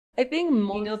I think You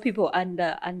know, most, people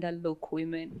underlook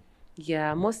women.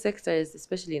 yeah, most sectors,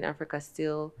 especially in Africa,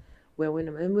 still where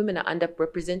women are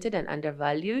underrepresented and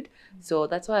undervalued. So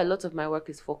that's why a lot of my work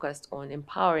is focused on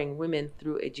empowering women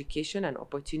through education and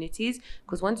opportunities.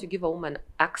 Because once you give a woman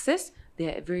access, they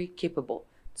are very capable.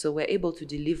 So we're able to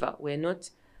deliver. We're not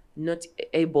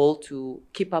able to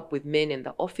keep up with men in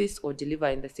the office or deliver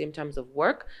in the same terms of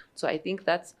work. So I think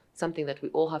that's something that we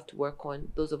all have to work on,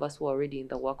 those of us who are already in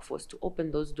the workforce, to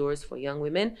open those doors for young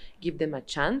women, give them a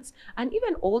chance. And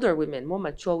even older women, more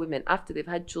mature women, after they've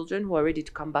had children, who are ready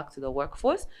to come back to the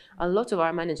workforce. A lot of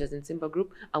our managers in Simba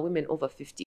Group are women over 50.